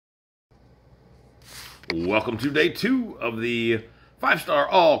Welcome to day 2 of the 5-star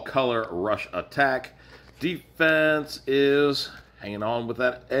all-color rush attack. Defense is hanging on with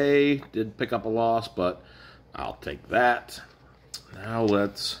that A. Did pick up a loss, but I'll take that. Now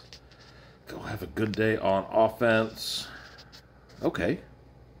let's go have a good day on offense. Okay.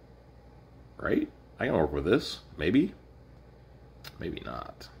 Right? I can work with this. Maybe. Maybe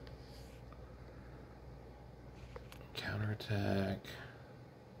not. Counterattack.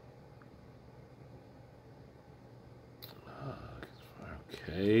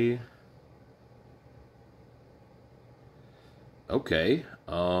 Okay. Okay.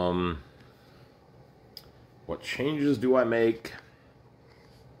 What changes do I make?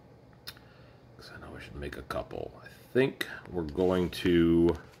 Because I know I should make a couple. I think we're going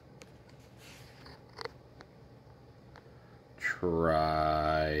to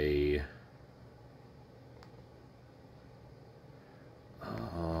try.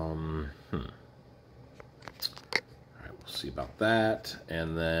 See about that,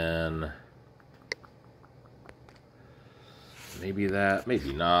 and then maybe that,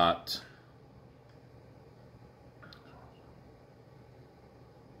 maybe not.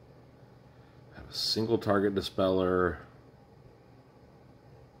 Have a single target dispeller,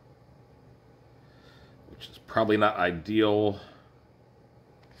 which is probably not ideal.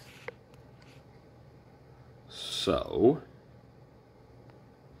 So,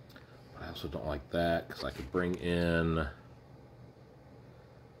 but I also don't like that because I could bring in.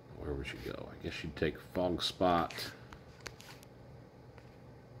 Where would you go? I guess you'd take Fog Spot.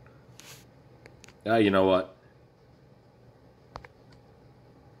 You know what?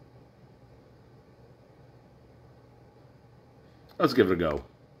 Let's give it a go.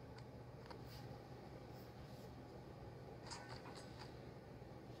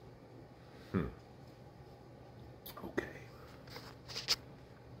 Okay.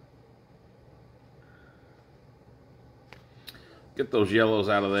 Get those yellows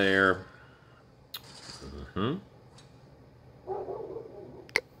out of there.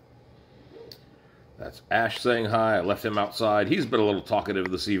 That's Ash saying hi. I left him outside. He's been a little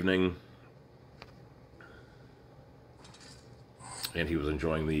talkative this evening. And he was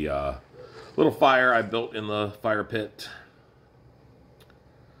enjoying the little fire I built in the fire pit.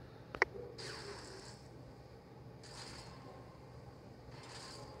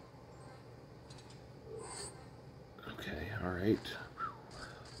 Okay, all right.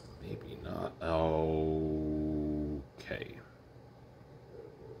 Maybe not. Okay.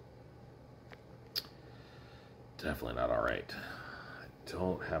 Definitely not all right. I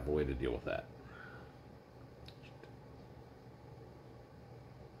don't have a way to deal with that.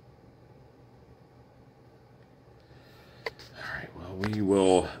 All right, well, we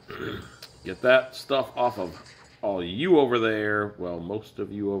will get that stuff off of all you over there. Well, most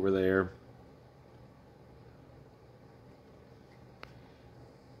of you over there.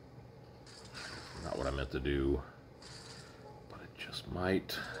 Not what I meant to do, but it just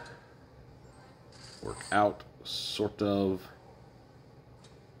might work out, sort of.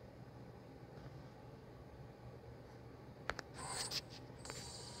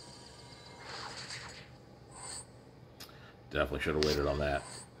 Definitely should have waited on that.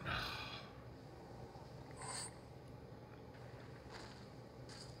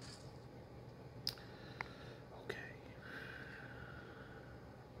 Okay.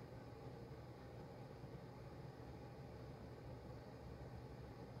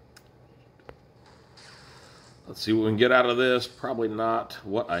 Let's see what we can get out of this. Probably not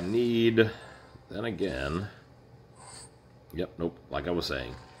what I need. Then again, yep, nope, like I was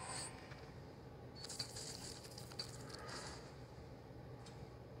saying.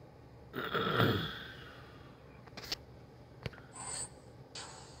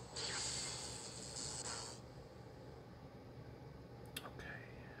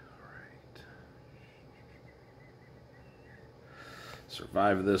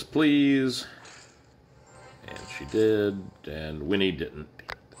 Survive this, please. And she did, and Winnie didn't.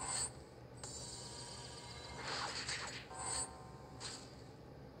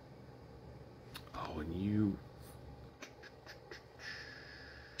 Oh, and you...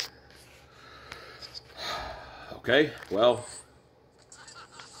 Okay, well,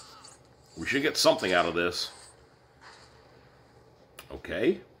 we should get something out of this.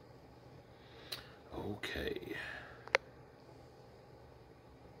 Okay. Okay.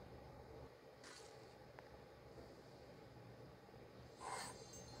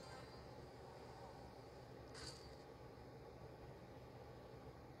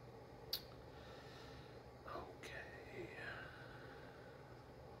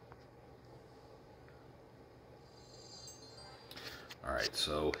 All right,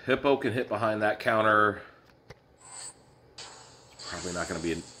 so Hippo can hit behind that counter. It's probably not going to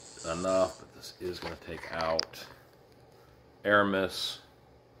be enough, but this is going to take out Aramis.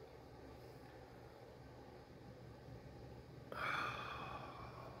 If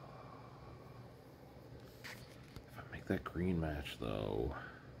I make that green match, though,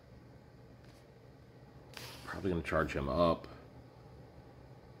 probably going to charge him up.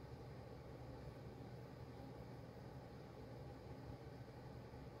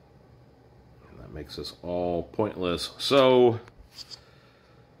 Makes this all pointless. So,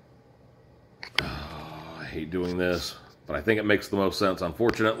 I hate doing this, but I think it makes the most sense,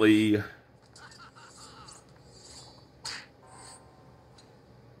 unfortunately.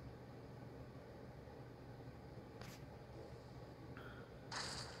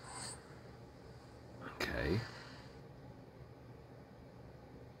 Okay.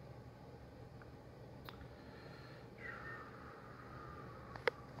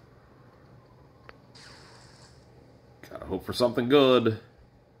 Gotta hope for something good. And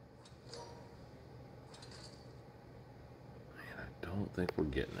I don't think we're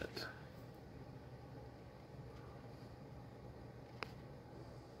getting it.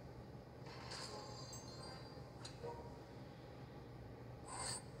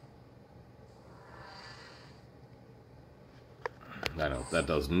 I know, that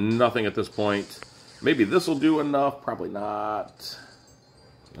does nothing at this point. Maybe this will do enough. Probably not.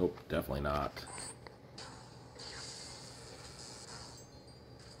 Nope, definitely not.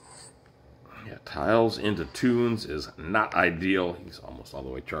 Yeah, tiles into tunes is not ideal. He's almost all the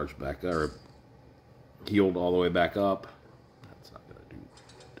way charged back there, or healed all the way back up. That's not going to do.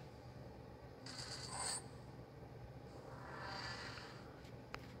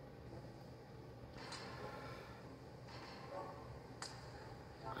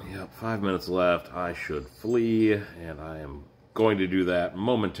 Yep, 5 minutes left. I should flee, and I am going to do that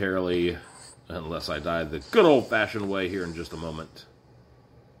momentarily, unless I die the good old-fashioned way here in just a moment.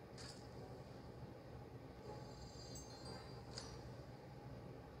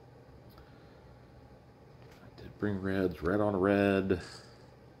 Bring reds, red on red.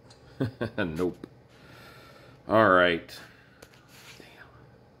 Nope. All right.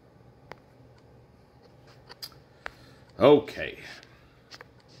 Damn. Okay.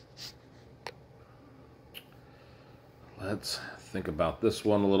 Let's think about this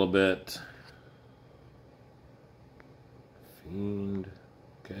one a little bit. Fiend.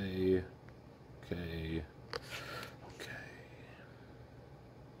 Okay. Okay.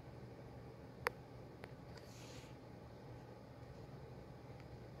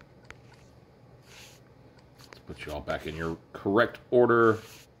 Put you all back in your correct order.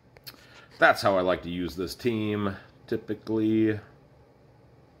 That's how I like to use this team, typically.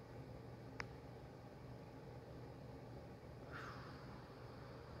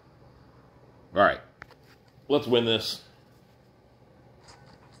 All right, let's win this.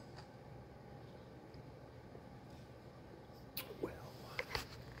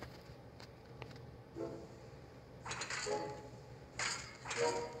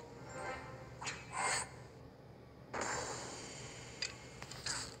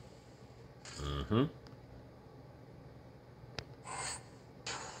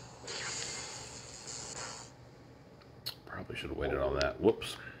 Probably should have waited on that.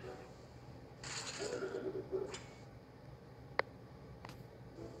 Whoops.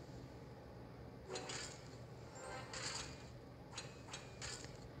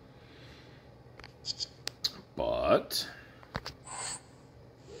 But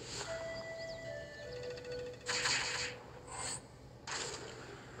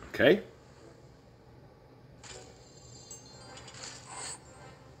okay.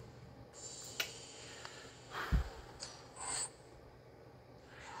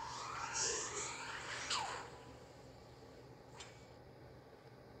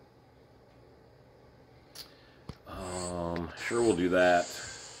 Sure, we'll do that.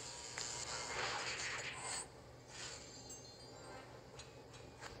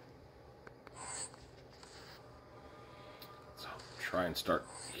 So try and start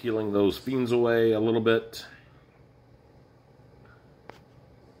healing those fiends away a little bit.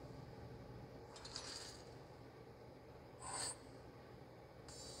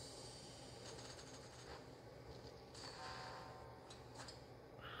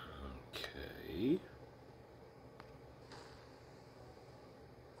 Okay.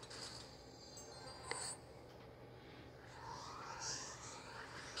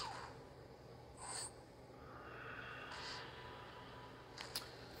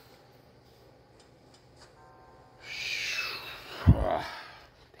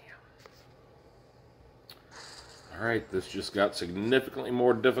 Alright, this just got significantly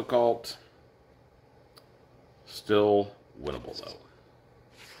more difficult. Still winnable, though.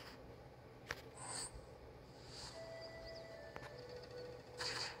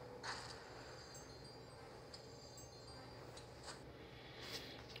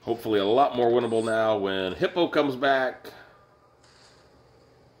 Hopefully a lot more winnable now when Hippo comes back.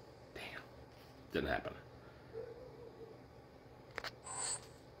 Damn. Didn't happen.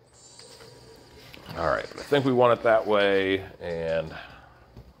 Alright, I think we want it that way, and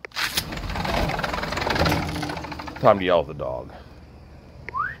time to yell at the dog.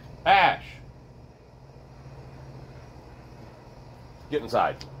 Ash! Get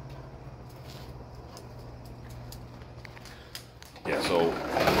inside. Yeah, so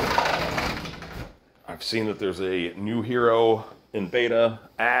I've seen that there's a new hero in beta,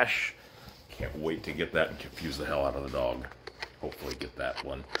 Ash. Can't wait to get that and confuse the hell out of the dog. Hopefully get that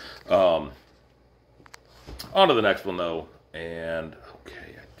one. On to the next one, though. And,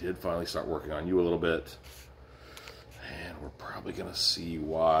 okay, I did finally start working on you a little bit. And we're probably going to see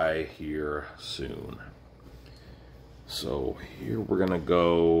why here soon. So, here we're going to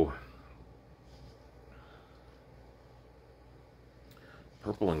go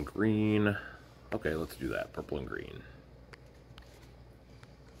purple and green. Okay, let's do that. Purple and green.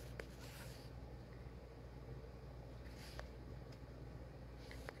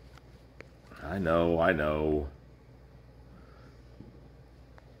 I know.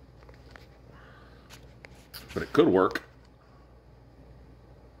 But it could work.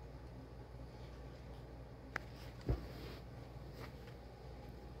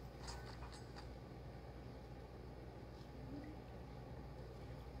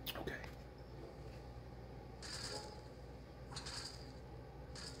 Okay.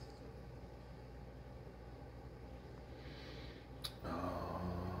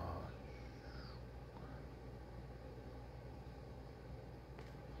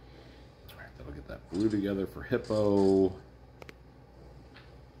 That'll get that blue together for Hippo.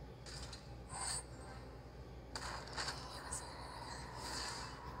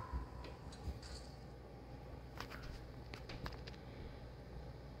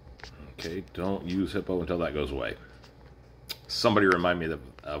 Okay, don't use Hippo until that goes away. Somebody remind me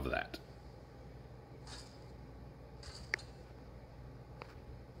of that.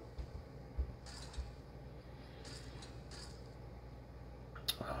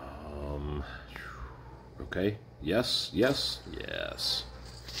 Okay. Yes.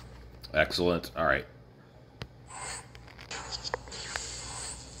 Excellent. All right.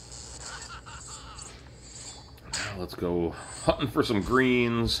 Now let's go hunting for some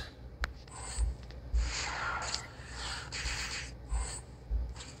greens.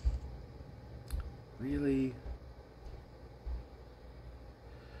 Really?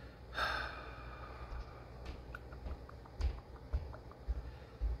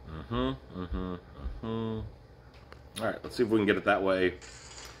 Alright, let's see if we can get it that way.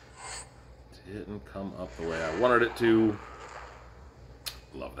 Didn't come up the way I wanted it to.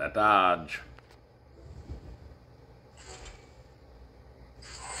 Love that dodge.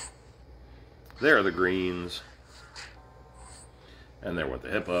 There are the greens. And there went the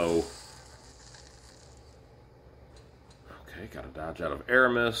Hippo. Okay, got a dodge out of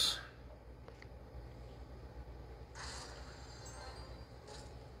Aramis.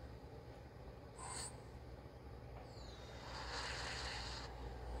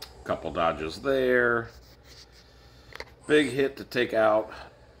 Couple dodges there. Big hit to take out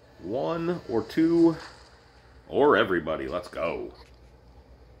one or two or everybody. Let's go.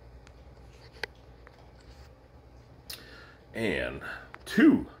 And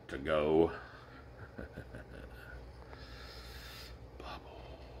 2 to go.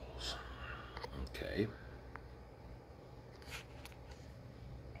 Bubbles. Okay.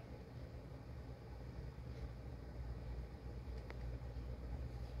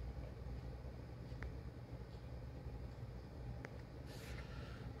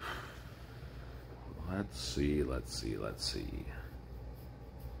 Let's see.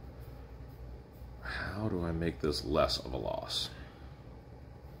 How do I make this less of a loss?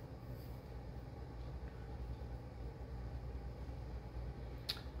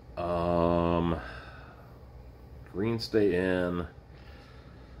 Green stay in.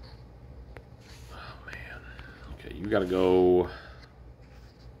 Oh man. Okay, you gotta go.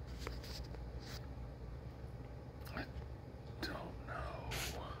 I don't know.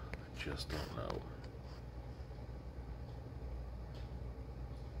 I just don't know.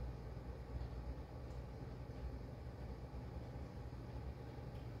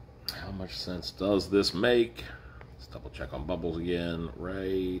 How much sense does this make? Let's double check on bubbles again.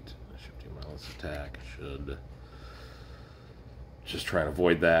 Right. Shifting balance attack should Just trying to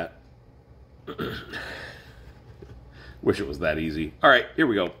avoid that. Wish it was that easy. All right, here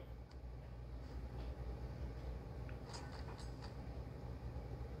we go.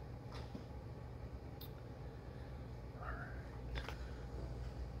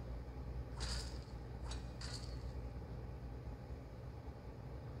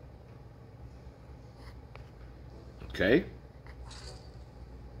 Okay.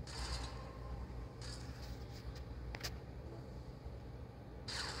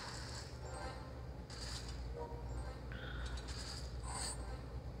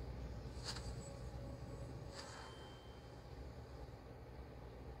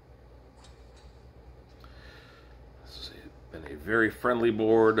 Been a very friendly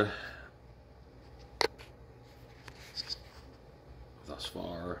board thus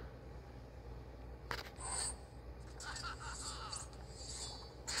far.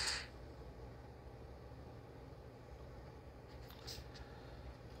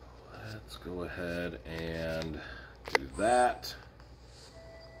 Let's go ahead and do that.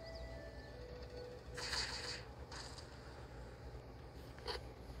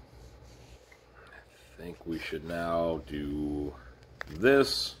 I think we should now do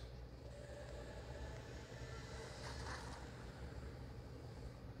this.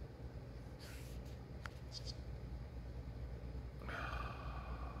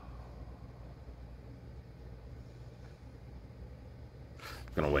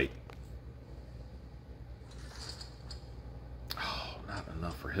 I'm gonna wait. Oh, not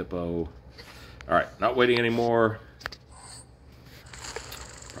enough for Hippo. All right, not waiting anymore.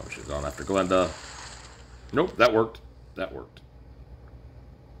 Probably should have gone after Glenda. Nope, that worked. That worked.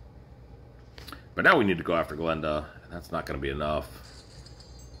 But now we need to go after Glenda, and that's not going to be enough.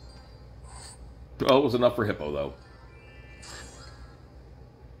 Oh, it was enough for Hippo, though.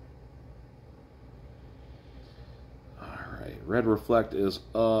 Alright, Red Reflect is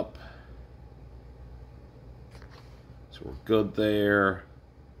up. So we're good there.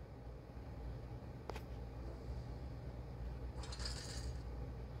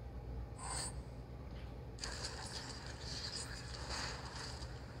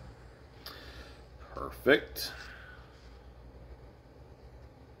 Perfect.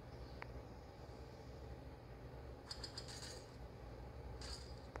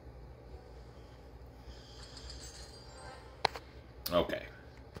 Okay.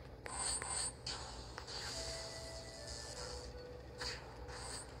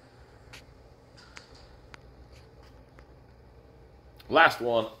 Last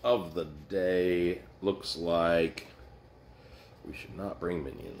one of the day. Looks like we should not bring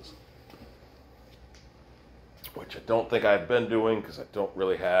minions. Which I don't think I've been doing because I don't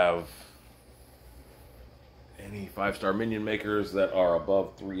really have any 5-star minion makers that are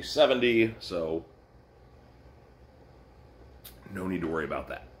above 370, so no need to worry about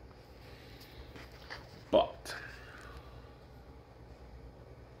that. But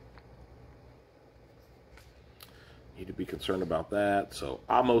need to be concerned about that. So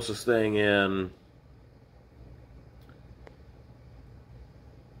Amos is staying in.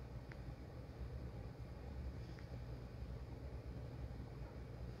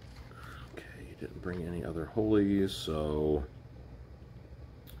 Didn't bring any other holies, so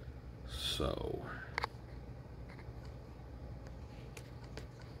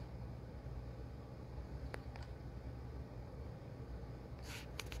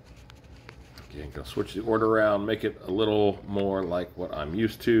okay, I'm gonna switch the order around, make it a little more like what I'm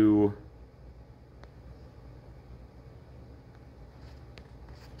used to.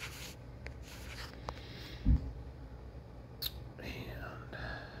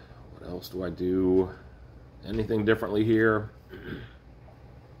 What else do I do? Anything differently here?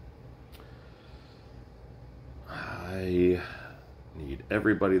 I need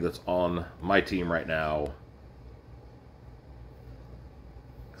everybody that's on my team right now.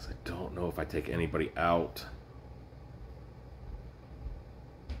 Because I don't know if I take anybody out.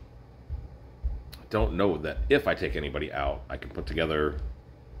 I don't know that if I take anybody out, I can put together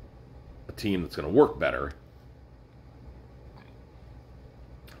a team that's going to work better.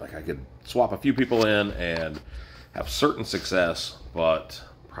 Like I could swap a few people in and have certain success, but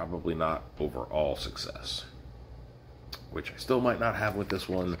probably not overall success. Which I still might not have with this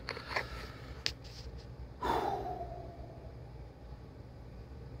one.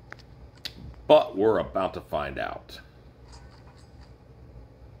 But we're about to find out.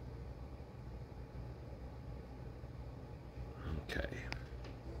 Okay.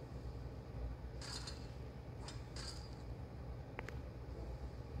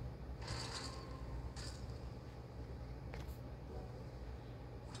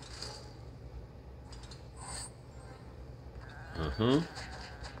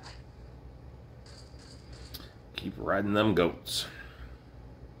 Keep riding them goats.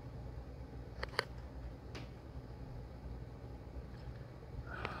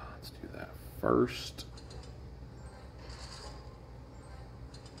 Let's do that first.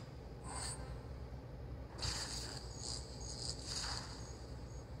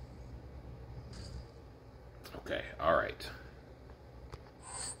 Okay, all right.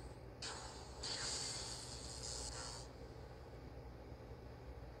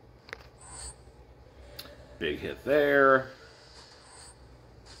 Big hit there.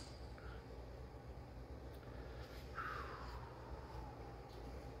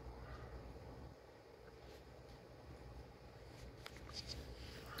 I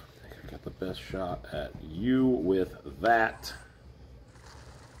think I got the best shot at you with that.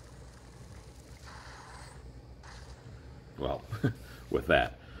 Well, with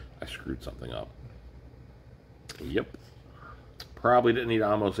that, I screwed something up. Yep. Probably didn't need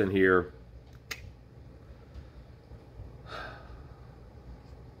Amos in here.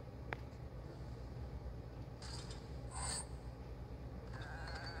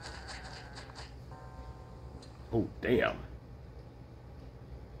 Oh, damn.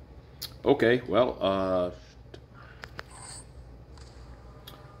 Okay, well,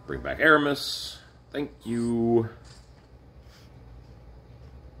 bring back Aramis. Thank you.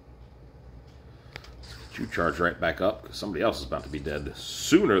 You charge right back up because somebody else is about to be dead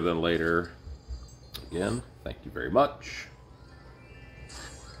sooner than later. Again, thank you very much.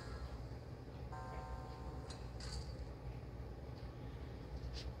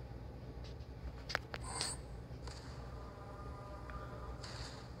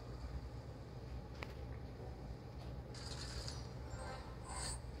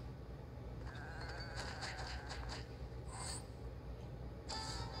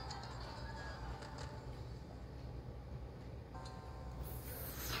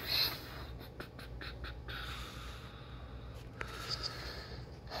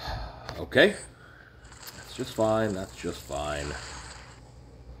 Okay, that's just fine, that's just fine.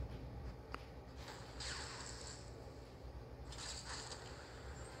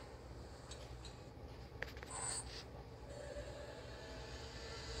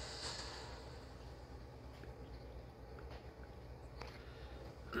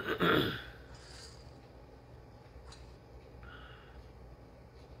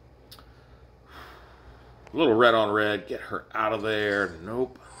 A little red on red, get her out of there.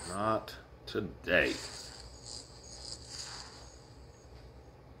 Nope, not today.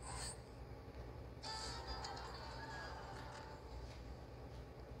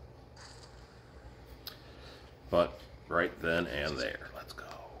 But right then and there, let's go.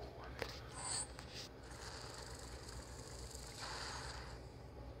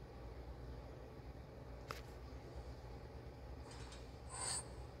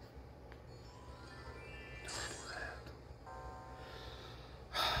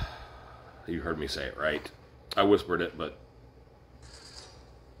 You heard me say it, right? I whispered it, but...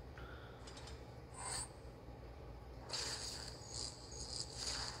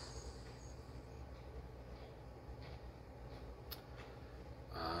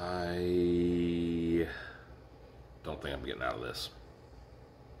 I don't think I'm getting out of this.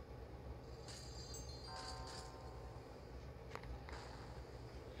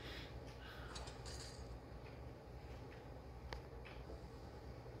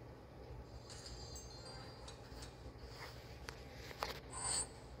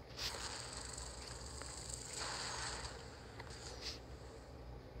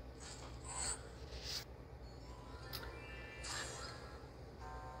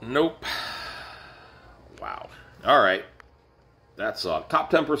 Nope. Wow. All right. That's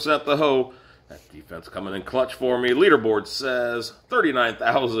top 10% the hoe. That defense coming in clutch for me. Leaderboard says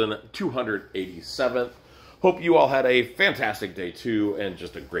 39,287. Hope you all had a fantastic day too, and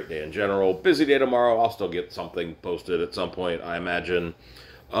just a great day in general. Busy day tomorrow. I'll still get something posted at some point, I imagine.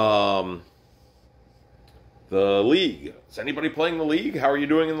 The league. Is anybody playing the league? How are you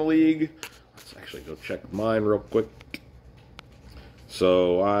doing in the league? Let's actually go check mine real quick.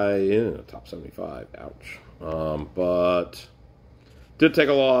 So top 75, ouch. But did take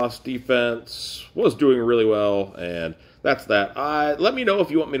a loss. Defense was doing really well, and that's that. Let me know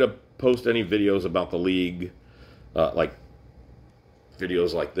if you want me to post any videos about the league, like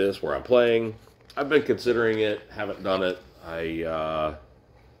videos like this where I'm playing. I've been considering it, haven't done it.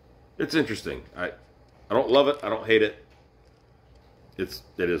 It's interesting. I don't love it. I don't hate it. It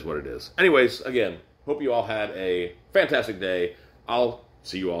is what it is. Anyways, again, hope you all had a fantastic day. I'll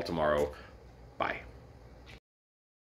see you all tomorrow. Bye.